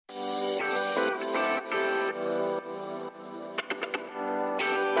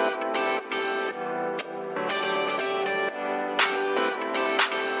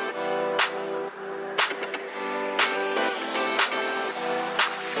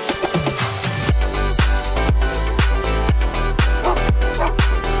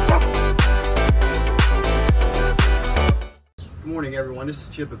everyone, this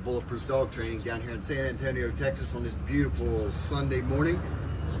is Chip at Bulletproof Dog Training down here in San Antonio, Texas on this beautiful Sunday morning.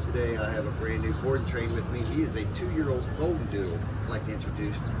 Today I have a brand new board and train with me. He is a 2-year-old golden doodle. I'd like to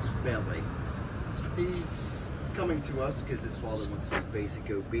introduce Bentley. He's coming to us because his father wants some basic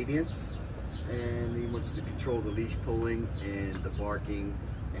obedience and he wants to control the leash pulling and the barking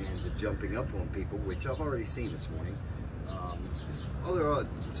and the jumping up on people, which I've already seen this morning.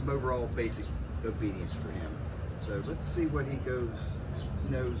 Some overall basic obedience for him. So let's see what he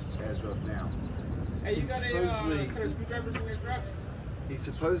knows as of now. Hey, you got a screwdrivers in your truck? He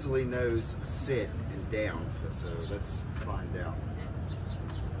supposedly knows sit and down, so let's find out.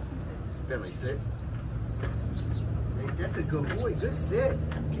 Bentley, sit. Sit. That's a good boy. Good sit.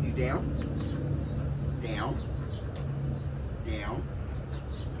 Can you down? Down. Down.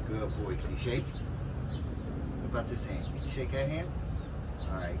 Good boy. Can you shake? What about this hand? Can you shake that hand?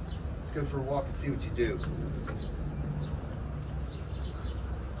 All right. Let's go for a walk and see what you do.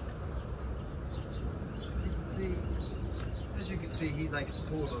 As you can see, he likes to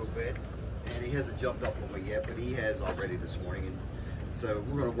pull a little bit, and he hasn't jumped up on me yet, but he has already this morning. And so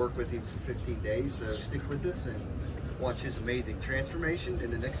we're going to work with him for 15 days. So stick with us and watch his amazing transformation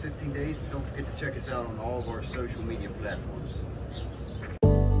in the next 15 days. And don't forget to check us out on all of our social media platforms.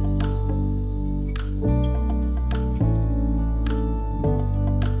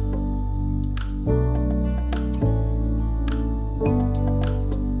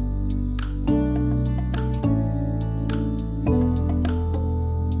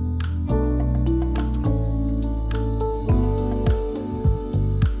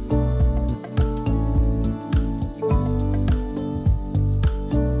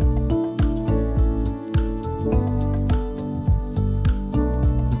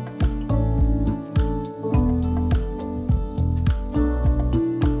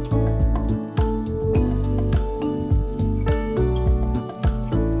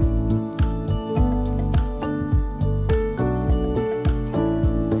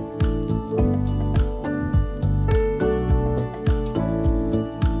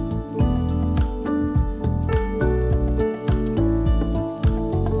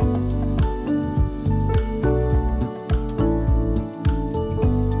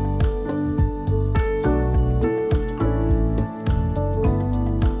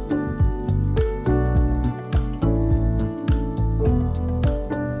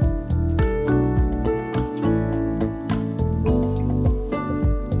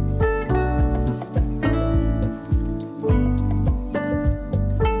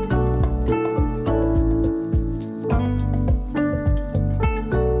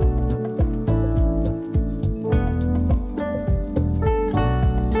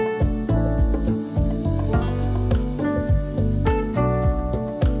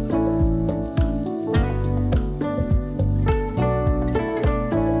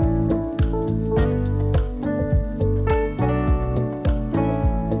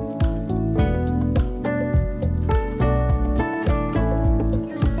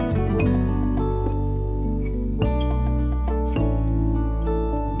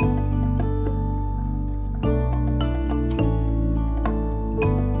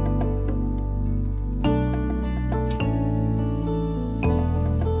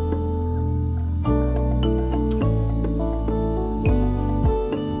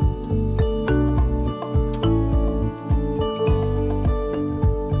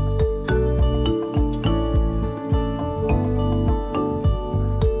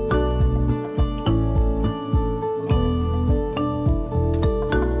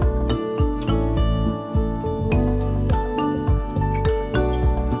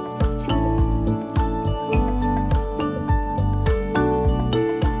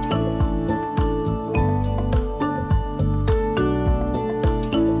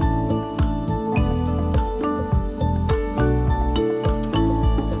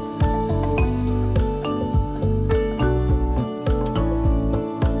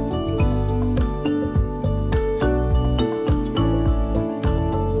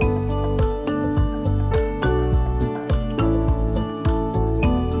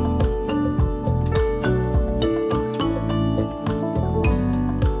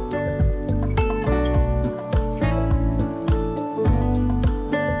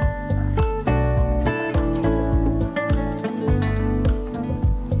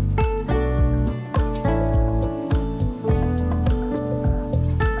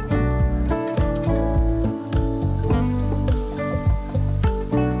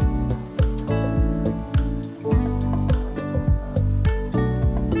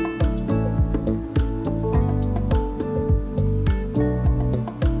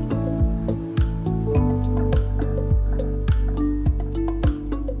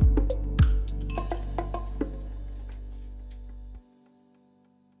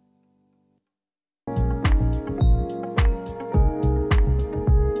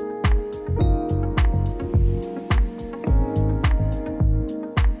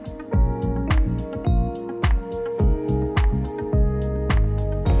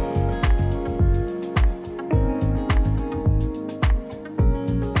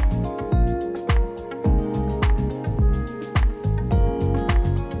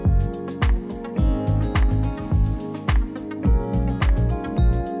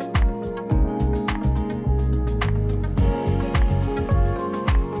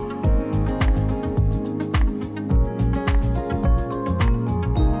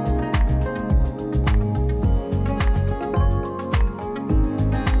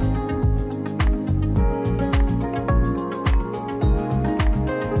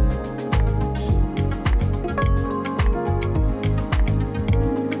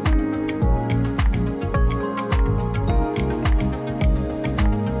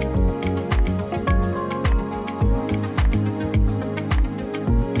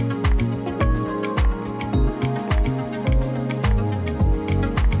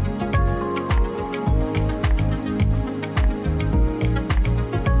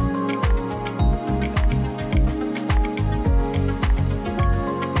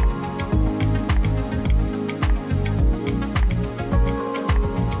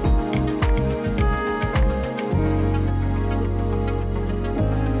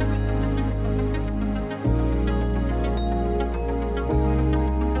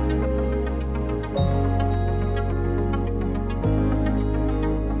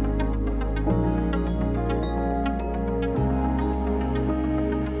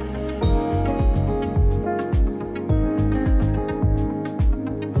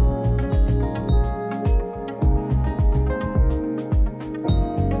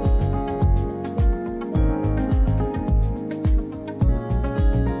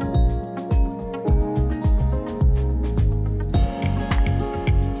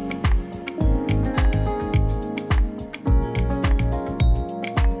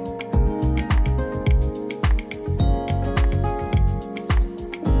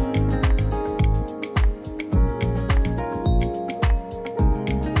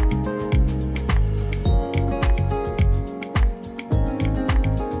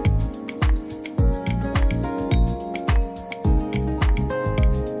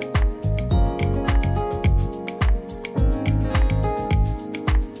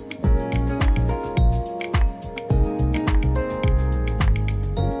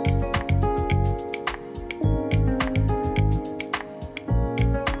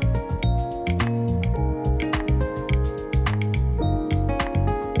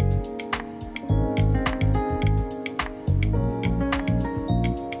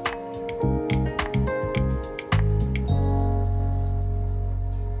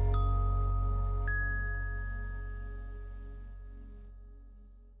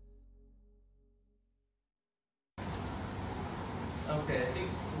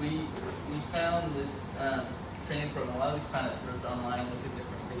 found it first online, looked at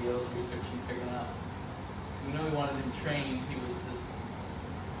different videos, researching, figuring out. So we know we wanted him trained. He's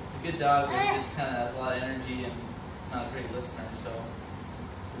a good dog, but he just kind of has a lot of energy and not a great listener. So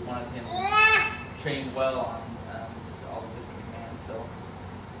we wanted him trained well on just all the different commands. So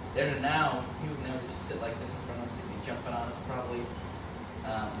there to now, he would never just sit like this in front of us. He'd be jumping on us, probably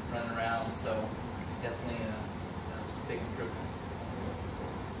running around. So definitely a big improvement.